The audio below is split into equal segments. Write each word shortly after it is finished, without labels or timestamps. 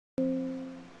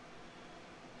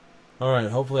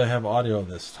Alright, hopefully I have audio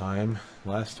this time.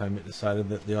 Last time it decided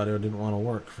that the audio didn't want to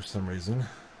work for some reason.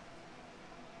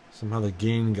 Somehow the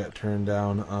gain got turned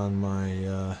down on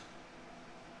my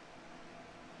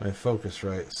my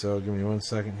Focusrite. So give me 1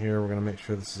 second here. We're going to make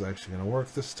sure this is actually going to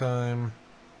work this time.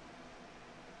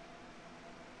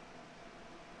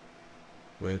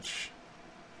 Which...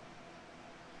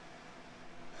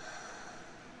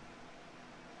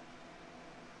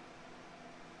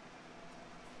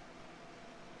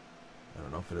 I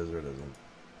don't know if it is or it isn't.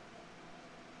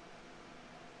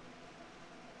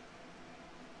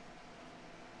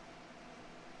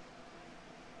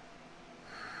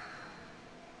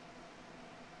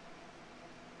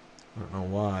 I don't know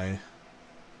why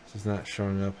this is not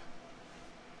showing up.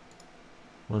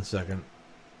 1 second.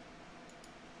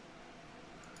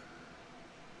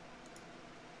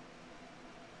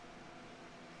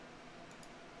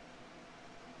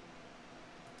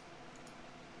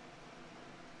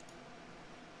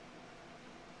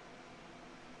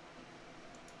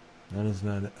 That is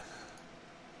not it.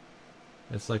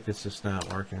 It's like it's just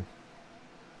not working.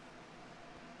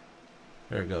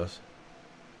 There it goes.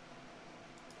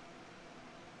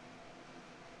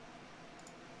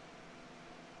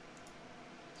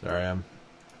 Sorry, I'm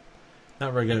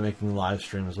not very good at making live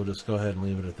streams. We'll just go ahead and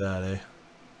leave it at that, eh?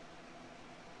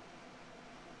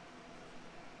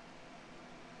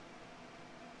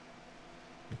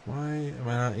 Like, why am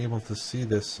I not able to see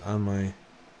this on my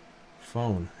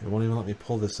phone? It won't even let me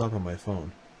pull this up on my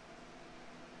phone.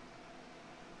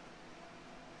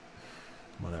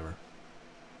 Whatever.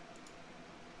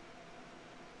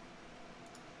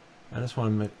 I just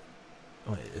want to make...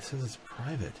 Oh, wait, it says it's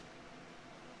private.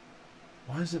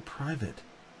 Why is it private?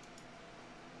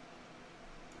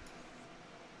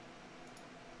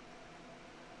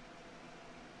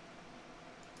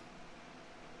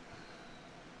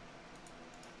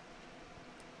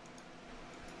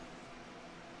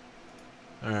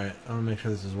 Alright, I want to make sure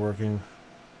this is working.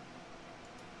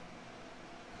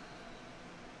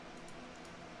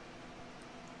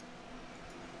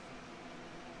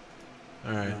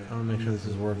 Alright, I want to make sure this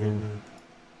is working.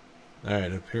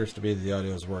 Alright, it appears to be the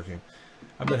audio is working.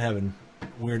 I've been having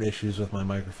weird issues with my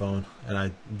microphone, and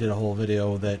I did a whole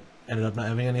video that ended up not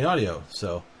having any audio.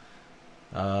 So,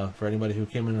 for anybody who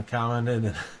came in and commented,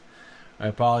 and I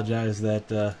apologize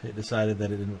that it decided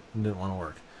that it didn't want to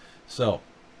work. So,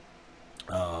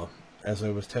 as I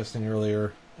was testing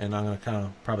earlier, and I'm going to kind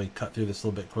of probably cut through this a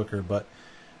little bit quicker, but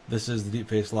this is the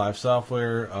Deepface Live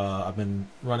software. I've been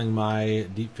running my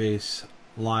Deepface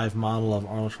Live model of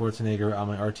Arnold Schwarzenegger on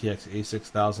my RTX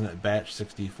A6000 at batch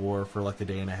 64 for like a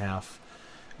day and a half.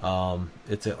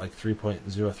 It's at like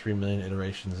 3.03 million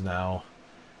iterations now,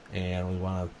 and we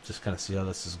want to just kind of see how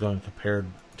this is going compared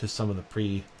to some of the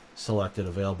pre-selected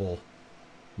available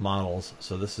models.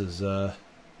 So this is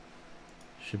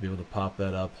should be able to pop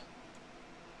that up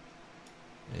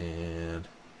and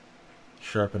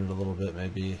sharpen it a little bit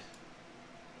maybe.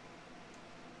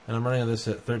 And I'm running this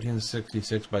at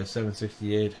 1366 by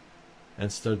 768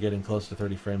 and still getting close to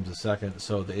 30 frames a second.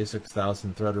 So the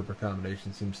A6000 Threadripper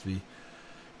combination seems to be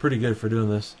pretty good for doing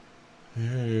this.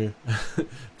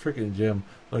 Freaking Jim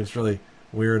looks really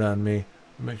weird on me.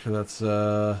 Make sure that's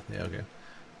yeah, okay.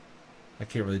 I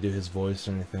can't really do his voice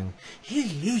or anything.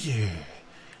 Hello there.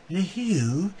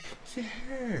 Hello to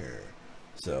her.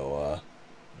 So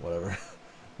whatever.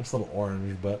 Looks a little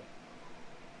orange, but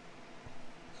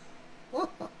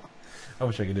I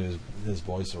wish I could do his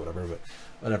voice or whatever, but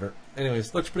whatever.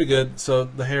 Anyways, looks pretty good. So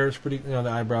the hair is pretty, the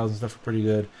eyebrows and stuff are pretty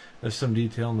good. There's some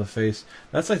detail in the face.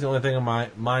 That's like the only thing in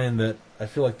my mind that I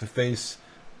feel like the face,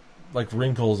 like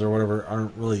wrinkles or whatever,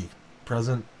 aren't really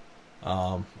present.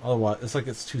 Otherwise, it's like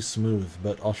it's too smooth,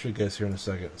 but I'll show you guys here in a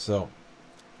second. So,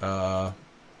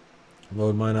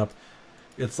 load mine up.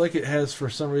 It's like it has, for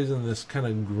some reason, this kind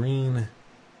of green,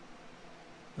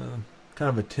 kind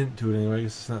of a tint to it anyway. I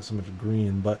guess it's not so much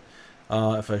green, but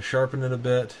if I sharpen it a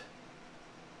bit,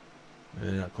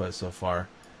 maybe not quite so far,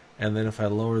 and then if I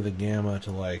lower the gamma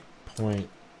to like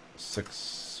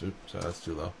 0.6, oops, that's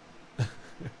too low.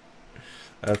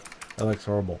 that looks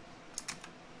horrible.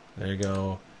 There you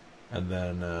go. And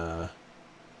then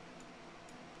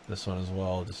this one as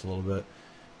well, just a little bit.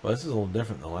 Well, this is a little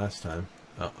different than last time.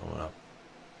 Oh, I went up.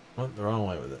 Went the wrong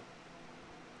way with it.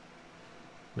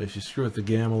 But if you screw with the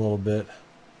gamma a little bit,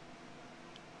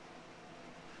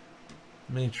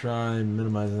 let me try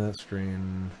minimizing that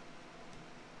screen.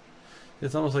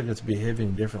 It's almost like it's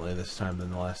behaving differently this time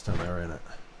than the last time I ran it.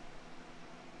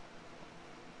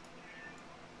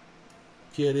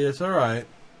 Kitty, it's alright.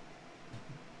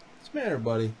 What's the matter,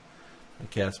 buddy? My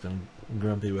cat's been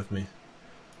grumpy with me.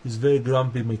 He's very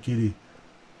grumpy, my kitty.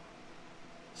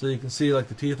 So you can see like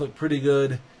the teeth look pretty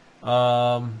good.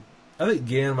 I think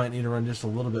GAN might need to run just a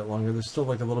little bit longer. There's still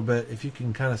like a little bit, if you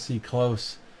can kind of see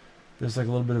close, there's like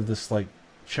a little bit of this like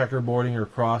checkerboarding or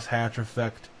cross hatch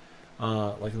effect,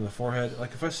 like in the forehead.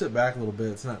 Like if I sit back a little bit,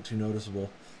 it's not too noticeable,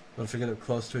 but if I get up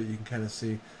close to it, you can kind of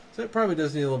see. So it probably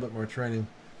does need a little bit more training.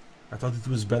 I thought it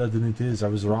was better than it is. I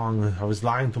was wrong. I was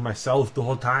lying to myself the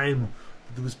whole time.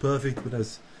 It was perfect, but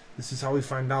this is how we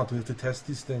find out. We have to test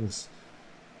these things.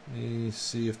 Let me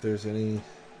see if there's any.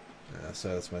 So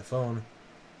that's my phone.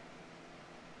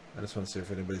 I just want to see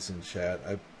if anybody's in chat.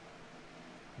 I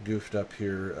goofed up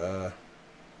here.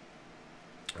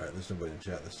 Alright, there's nobody in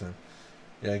chat this time.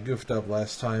 Yeah, I goofed up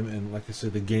last time, and like I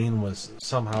said, the gain was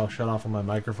somehow shut off on my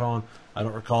microphone. I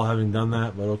don't recall having done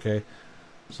that, but okay.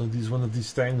 So this is one of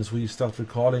these things where you start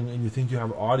recording and you think you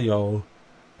have audio,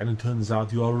 and it turns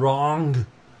out you are wrong.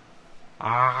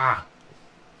 But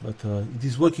it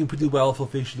is working pretty well for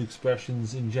facial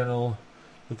expressions in general.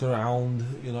 Look around,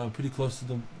 you know, I'm pretty close to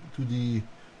the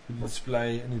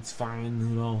display, and it's fine, you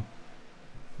know.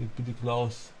 Get pretty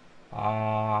close.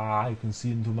 I can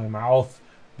see into my mouth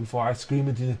before I scream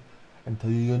at you and tell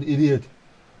you you're an idiot.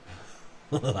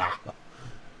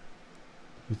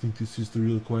 You think this is the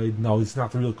real Quaid? No, it's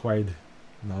not the real Quaid.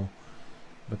 No.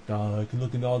 But I can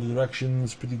look in all the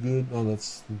directions pretty good. Oh,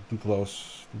 that's too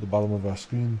close to the bottom of our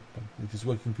screen. But it is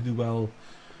working pretty well.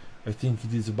 I think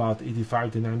it is about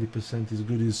 85 to 90% as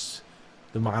good as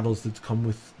the models that come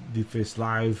with Deepface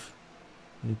Lab.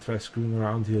 Let me try screwing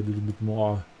around here a little bit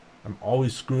more. I'm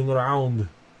always screwing around.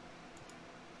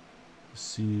 Let's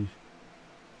see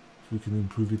if we can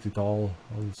improve it at all.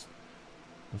 Let's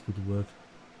go to work.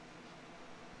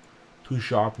 Too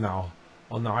sharp now.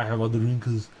 Oh, now I have other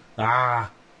wrinkles.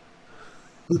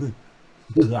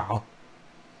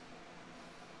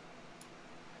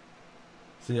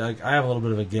 See, I have a little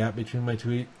bit of a gap between my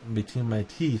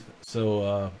teeth.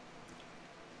 So,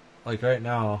 like right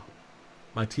now,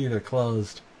 my teeth are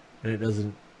closed, and it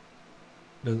doesn't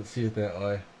see it that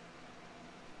way.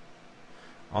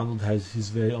 Arnold has his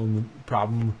very own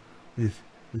problem with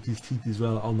his teeth as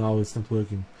well. Oh no, it's not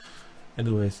working.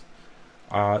 Anyways,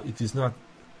 it is not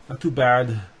too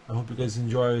bad. I hope you guys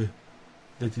enjoy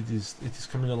that. It is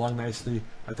coming along nicely.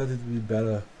 I thought it would be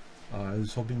better. I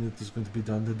was hoping that it's going to be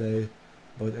done today,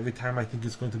 but every time I think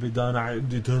it's going to be done, I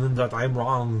determine that I'm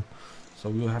wrong. So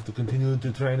we will have to continue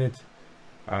to train it.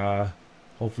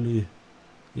 Hopefully,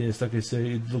 yes, like I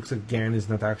say, it looks like GAN is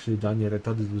not actually done yet. I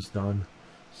thought it was done.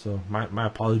 So my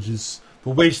apologies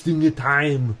for wasting your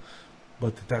time.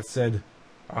 But that said,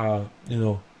 you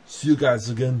know, see you guys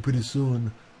again pretty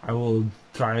soon. I will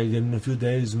try again in a few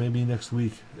days, maybe next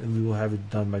week, and we will have it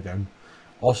done by then.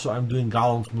 Also, I'm doing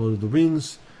Gollum from Lord of the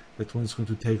Rings. That one's going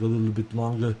to take a little bit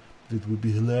longer, but it would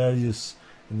be hilarious,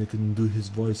 and I can do his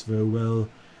voice very well,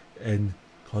 and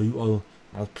call you all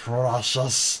my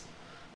precious.